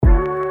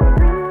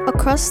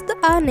across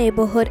our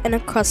neighborhood and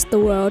across the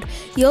world.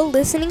 You're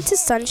listening to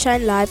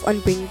Sunshine Live on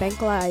Bringbank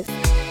Live.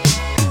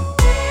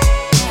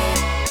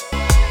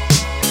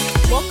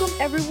 Welcome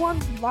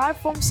everyone, live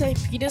from St.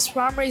 Peter's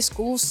Primary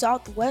School,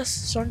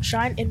 Southwest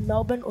Sunshine in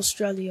Melbourne,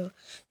 Australia.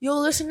 You're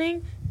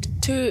listening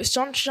to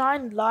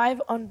Sunshine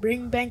Live on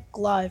Bringbank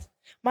Live.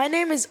 My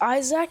name is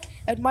Isaac,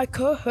 and my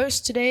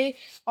co-hosts today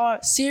are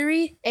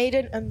Siri,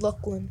 Aiden, and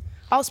Lachlan.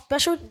 Our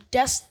special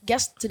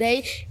guest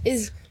today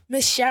is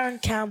Miss Sharon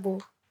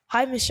Campbell.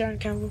 Hi, Miss Sharon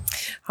Campbell.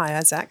 Hi,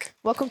 Isaac.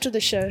 Welcome to the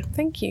show.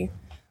 Thank you.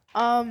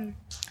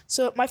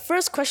 So my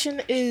first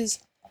question is,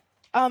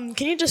 can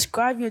you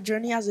describe your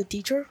journey as a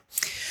teacher?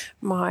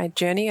 My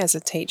journey as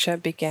a teacher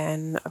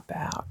began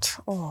about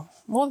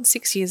more than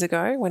 6 years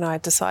ago when I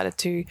decided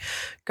to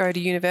go to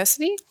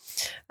university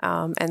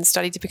and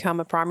study to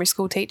become a primary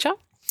school teacher.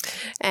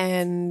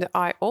 And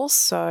I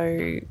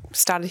also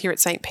started here at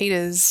St.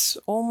 Peter's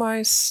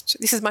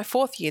this is my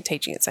fourth year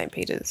teaching at St.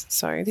 Peter's.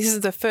 So this is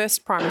the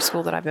first primary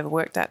school that I've ever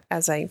worked at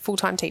as a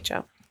full-time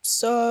teacher.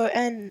 So,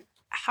 and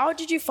how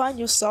did you find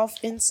yourself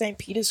in St.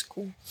 Peter's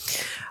School?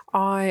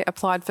 I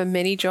applied for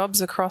many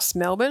jobs across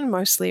Melbourne,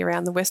 mostly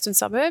around the western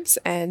suburbs,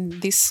 and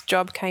this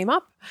job came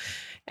up.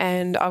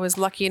 And I was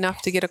lucky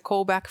enough to get a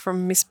call back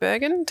from Miss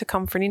Bergen to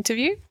come for an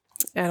interview.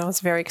 And I was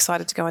very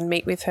excited to go and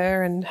meet with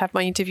her and have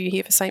my interview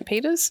here for St.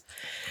 Peter's.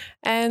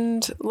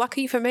 And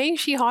lucky for me,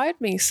 she hired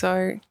me.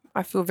 So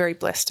I feel very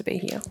blessed to be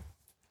here.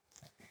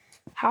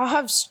 How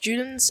have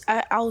students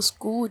at our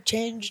school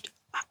changed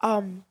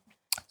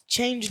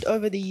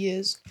over the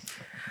years?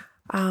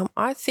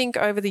 I think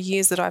over the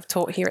years that I've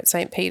taught here at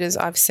St. Peter's,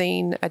 I've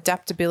seen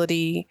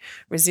adaptability,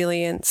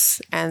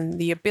 resilience, and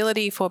the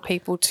ability for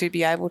people to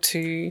be able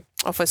to,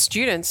 or for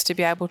students to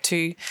be able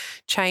to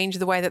change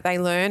the way that they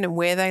learn and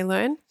where they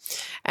learn,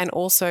 and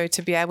also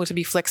to be able to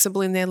be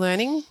flexible in their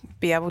learning,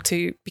 be able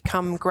to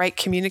become great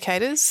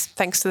communicators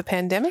thanks to the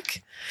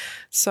pandemic.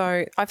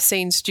 So I've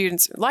seen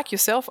students like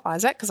yourself,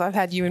 Isaac, because I've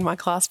had you in my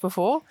class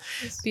before,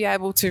 be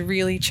able to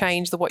really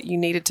change what you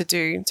needed to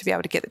do to be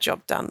able to get the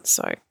job done.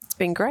 So it's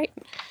been great.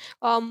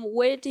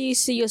 Where do you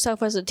see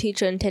yourself as a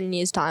teacher in 10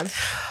 years' time?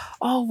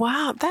 Oh,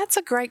 wow. That's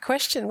a great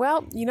question.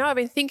 Well, I've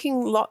been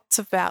thinking lots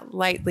about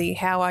lately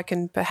how I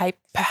can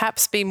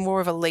perhaps be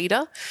more of a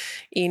leader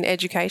in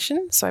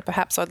education. So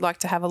perhaps I'd like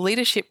to have a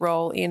leadership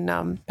role in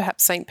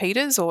perhaps St.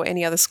 Peter's or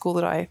any other school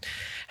that I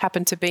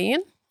happen to be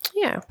in.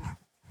 Yeah.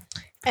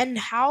 And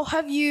how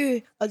have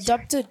you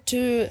adapted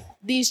to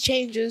these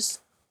changes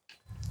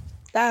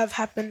that have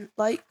happened,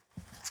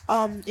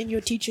 in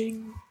your teacher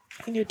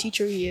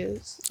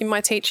years? In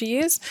my teacher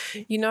years,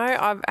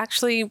 I've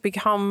actually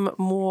become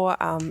more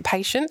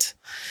patient.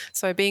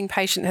 So being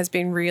patient has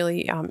been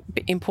really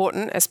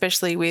important,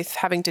 especially with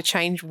having to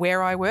change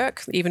where I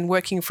work. Even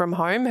working from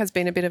home has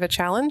been a bit of a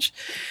challenge.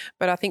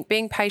 But I think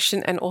being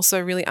patient and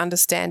also really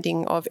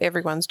understanding of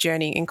everyone's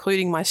journey,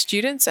 including my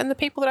students and the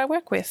people that I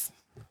work with.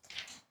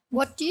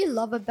 What do you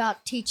love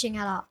about teaching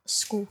at our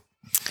school?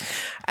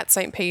 At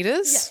St.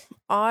 Peter's? Yeah.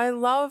 I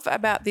love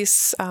about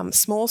this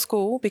small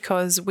school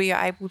because we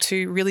are able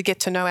to really get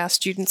to know our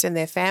students and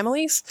their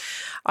families.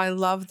 I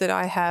love that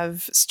I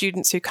have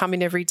students who come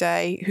in every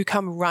day who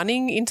come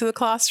running into the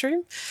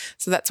classroom.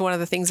 So that's one of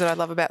the things that I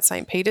love about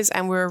St. Peter's,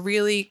 and we're a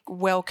really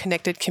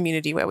well-connected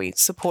community where we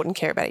support and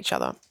care about each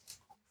other.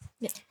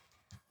 Yeah.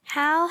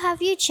 How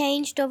have you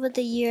changed over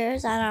the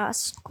years at our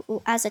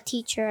school as a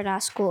teacher at our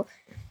school?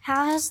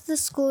 How has the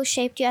school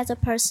shaped you as a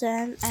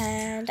person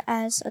and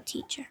as a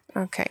teacher?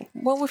 Okay.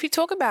 Well, if you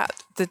talk about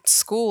the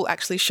school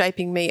actually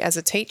shaping me as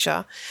a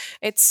teacher,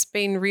 it's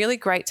been really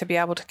great to be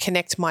able to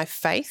connect my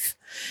faith,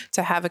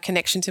 to have a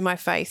connection to my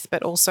faith,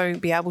 but also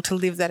be able to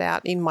live that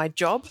out in my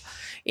job,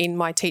 in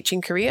my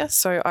teaching career.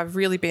 So I've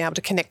really been able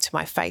to connect to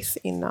my faith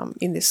in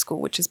this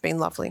school, which has been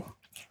lovely.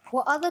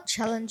 What are the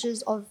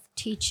challenges of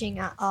teaching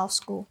at our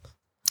school?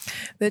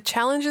 The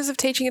challenges of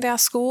teaching at our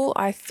school,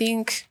 I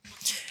think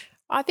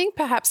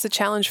perhaps the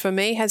challenge for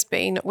me has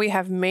been we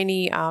have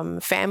many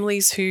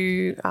families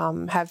who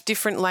have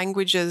different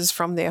languages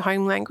from their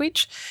home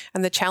language,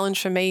 and the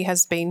challenge for me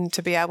has been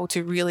to be able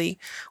to really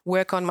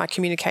work on my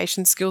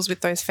communication skills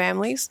with those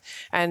families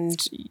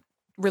and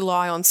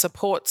rely on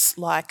supports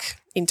like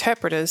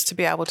interpreters to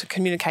be able to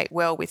communicate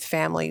well with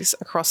families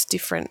across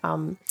different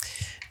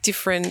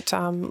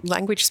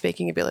language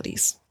speaking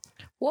abilities.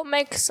 What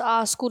makes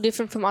our school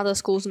different from other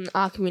schools in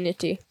our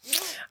community?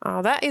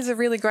 That is a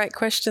really great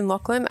question,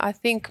 Lachlan. I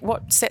think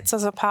what sets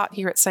us apart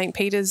here at St.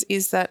 Peter's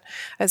is that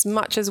as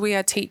much as we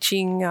are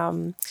teaching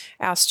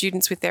our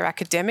students with their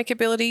academic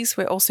abilities,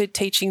 we're also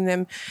teaching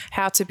them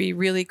how to be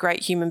really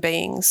great human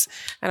beings.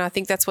 And I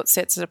think that's what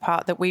sets it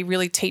apart, that we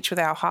really teach with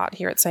our heart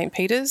here at St.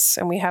 Peter's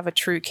and we have a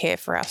true care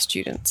for our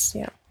students.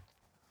 Yeah.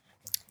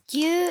 Do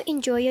you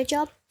enjoy your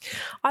job?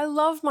 I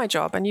love my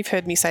job, and you've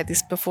heard me say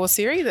this before,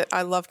 Siri, that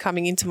I love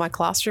coming into my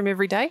classroom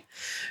every day,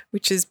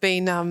 which has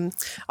been,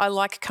 I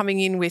like coming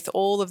in with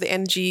all of the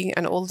energy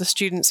and all of the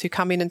students who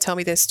come in and tell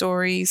me their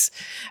stories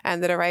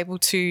and that are able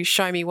to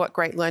show me what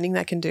great learning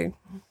they can do.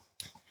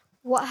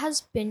 What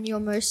has been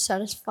your most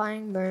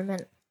satisfying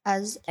moment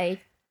as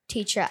a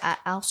teacher at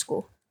our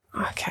school?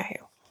 Okay.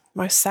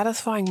 Most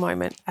satisfying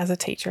moment as a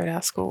teacher at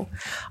our school.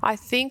 I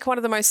think one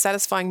of the most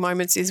satisfying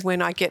moments is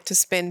when I get to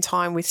spend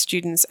time with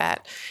students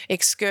at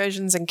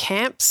excursions and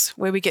camps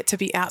where we get to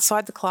be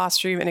outside the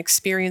classroom and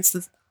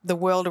experience the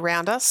world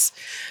around us,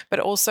 but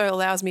it also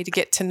allows me to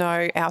get to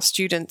know our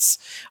students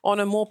on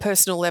a more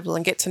personal level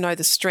and get to know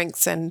the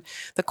strengths and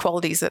the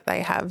qualities that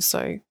they have.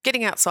 So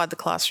getting outside the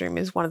classroom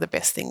is one of the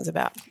best things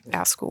about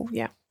our school.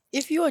 Yeah.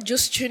 If you are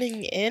just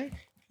tuning in,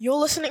 you're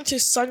listening to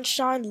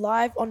Sunshine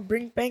Live on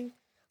Bringbank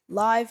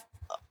Live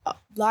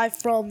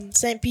from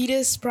St.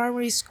 Peter's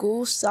Primary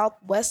School,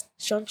 Southwest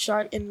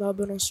Sunshine in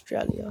Melbourne,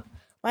 Australia.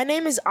 My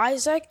name is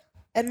Isaac,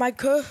 and my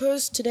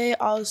co-hosts today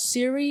are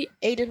Siri,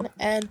 Aiden,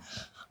 and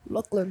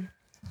Lachlan.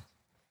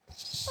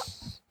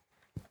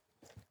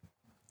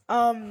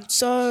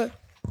 So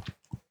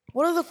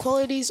what are the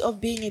qualities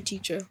of being a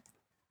teacher?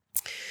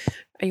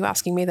 Are you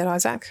asking me that,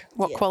 Isaac?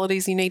 What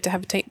qualities you need to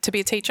have to be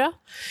a teacher?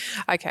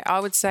 Okay, I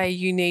would say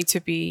you need to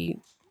be,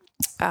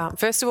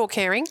 first of all,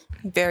 caring,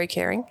 very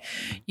caring.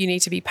 You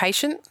need to be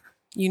patient.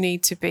 You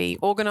need to be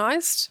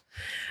organised.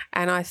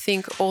 And I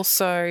think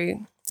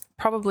also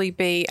probably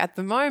be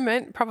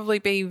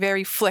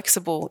very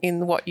flexible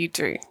in what you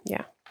do.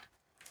 Yeah.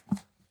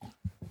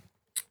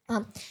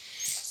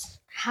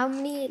 How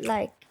many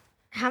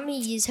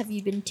years have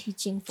you been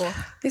teaching for?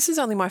 This is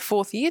only my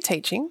 4th year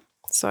teaching.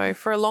 So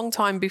for a long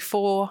time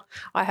before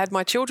I had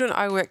my children,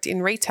 I worked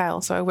in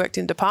retail. So I worked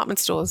in department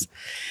stores.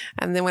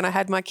 And then when I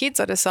had my kids,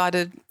 I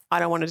decided I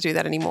don't want to do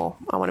that anymore.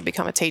 I want to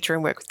become a teacher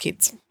and work with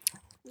kids.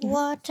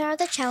 What are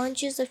the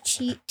challenges of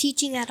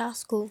teaching at our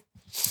school?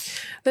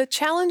 The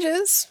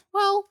challenges,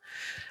 well,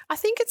 I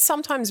think it's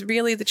sometimes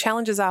really the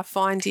challenges are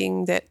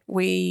finding that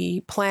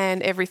we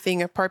plan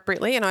everything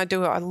appropriately, and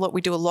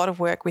we do a lot of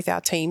work with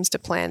our teams to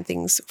plan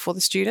things for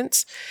the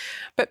students.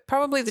 But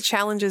probably the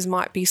challenges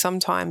might be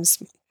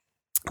sometimes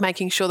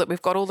making sure that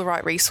we've got all the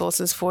right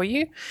resources for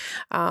you,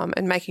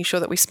 and making sure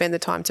that we spend the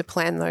time to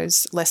plan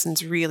those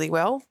lessons really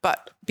well.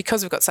 But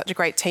because we've got such a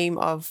great team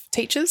of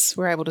teachers,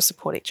 we're able to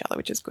support each other,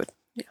 which is good.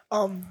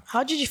 Yeah.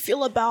 How did you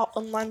feel about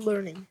online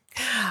learning?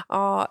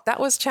 That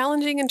was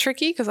challenging and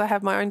tricky because I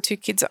have my own 2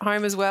 kids at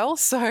home as well.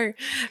 So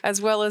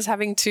as well as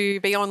having to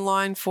be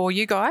online for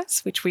you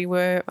guys, which we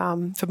were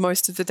for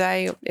most of the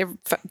day,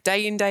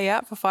 day in, day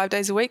out for 5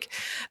 days a week,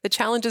 the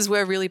challenges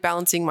were really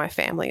balancing my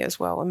family as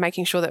well and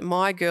making sure that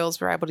my girls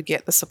were able to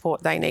get the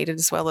support they needed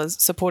as well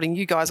as supporting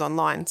you guys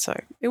online. So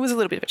it was a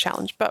little bit of a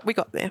challenge, but we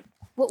got there.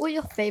 What were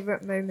your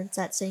favourite moments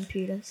at St.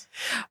 Peter's?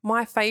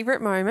 My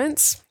favourite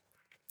moments?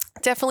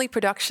 Definitely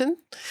production.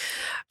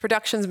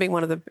 Production's been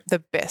one of the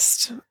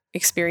best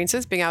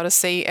experiences, being able to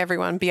see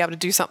everyone be able to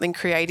do something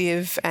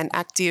creative and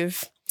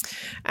active.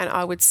 And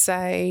I would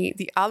say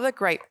the other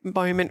great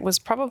moment was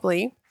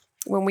probably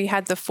when we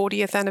had the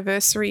 40th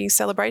anniversary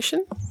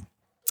celebration.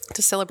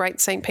 To celebrate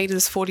St.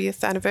 Peter's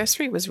 40th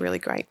anniversary was really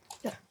great.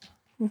 Yeah.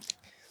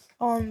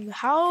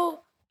 How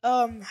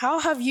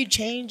have you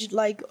changed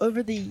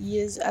over the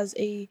years as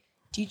a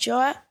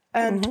teacher,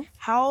 and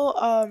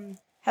how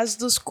has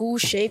the school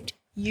shaped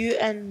you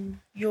and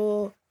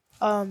your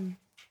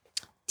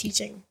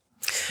teaching?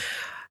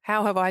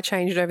 How have I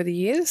changed over the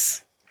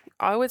years?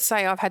 I would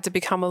say I've had to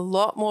become a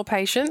lot more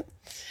patient,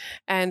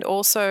 and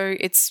also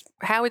it's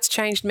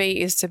changed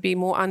me is to be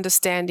more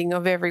understanding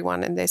of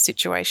everyone and their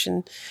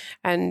situation,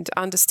 and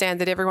understand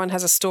that everyone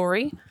has a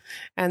story,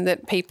 and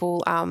that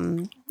people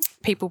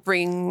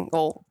bring,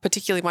 or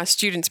particularly my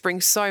students bring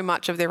so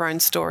much of their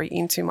own story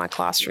into my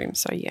classroom.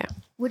 So yeah.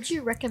 Would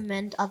you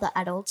recommend other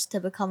adults to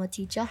become a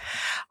teacher?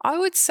 I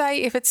would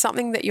say if it's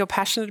something that you're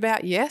passionate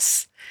about,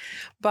 yes.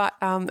 But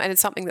and it's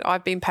something that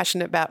I've been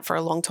passionate about for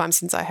a long time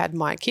since I had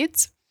my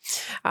kids.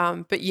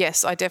 But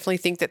yes, I definitely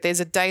think that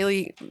there's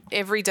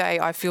every day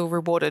I feel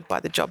rewarded by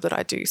the job that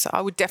I do. So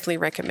I would definitely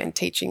recommend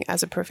teaching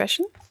as a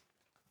profession.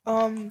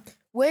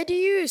 Where do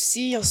you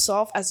see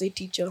yourself as a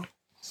teacher?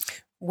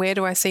 Where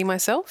do I see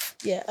myself?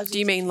 Yeah. Do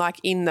you mean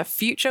in the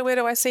future, where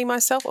do I see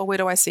myself, or where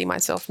do I see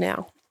myself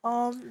now?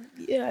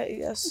 Yeah,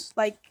 yes.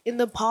 In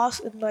the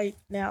past and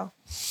now.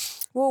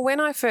 Well,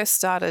 when I first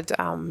started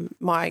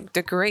my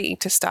degree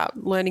to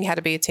start learning how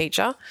to be a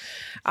teacher,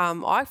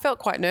 I felt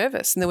quite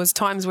nervous, and there was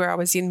times where I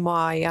was in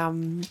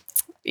my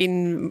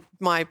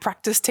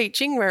practice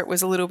teaching where it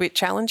was a little bit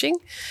challenging.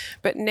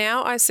 But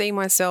now I see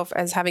myself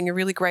as having a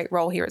really great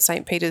role here at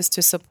St. Peter's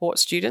to support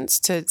students,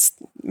 to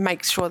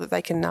make sure that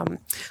they can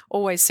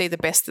always see the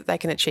best that they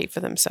can achieve for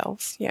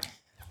themselves. Yeah.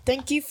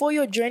 Thank you for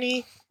your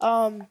journey,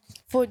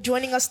 for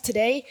joining us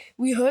today.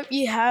 We hope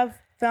you have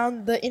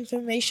found the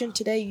information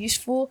today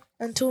useful.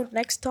 Until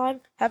next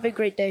time, have a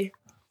great day.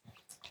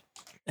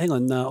 Hang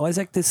on,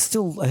 Isaac, there's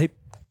still a heap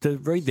to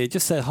read there.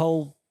 Just that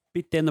whole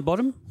bit down the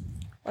bottom.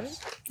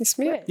 Yes,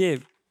 ma'am. Yeah.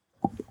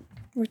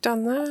 We've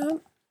done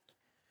that.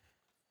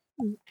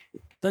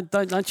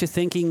 Aren't you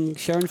thinking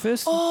Sharon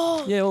first?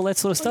 Oh. Yeah, all that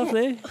sort of stuff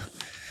there.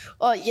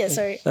 Oh, yeah,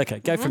 sorry. Okay,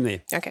 go from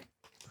there. Okay.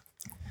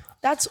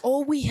 That's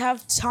all we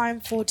have time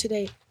for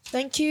today.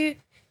 Thank you.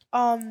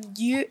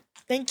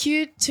 Thank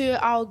you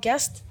to our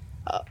guest.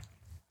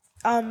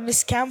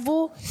 Miss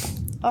Campbell.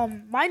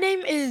 My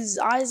name is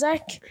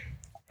Isaac,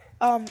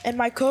 and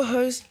my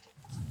co-hosts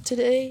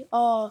today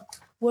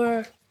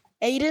were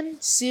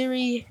Aiden,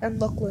 Siri, and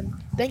Lachlan.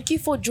 Thank you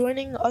for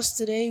joining us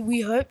today.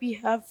 We hope you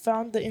have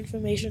found the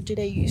information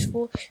today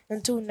useful.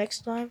 Until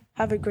next time,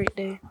 have a great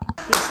day.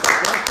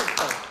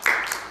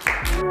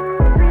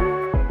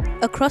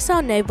 Across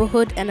our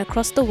neighborhood and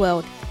across the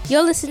world,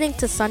 you're listening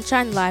to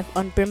Sunshine Live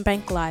on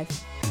Brimbank Live.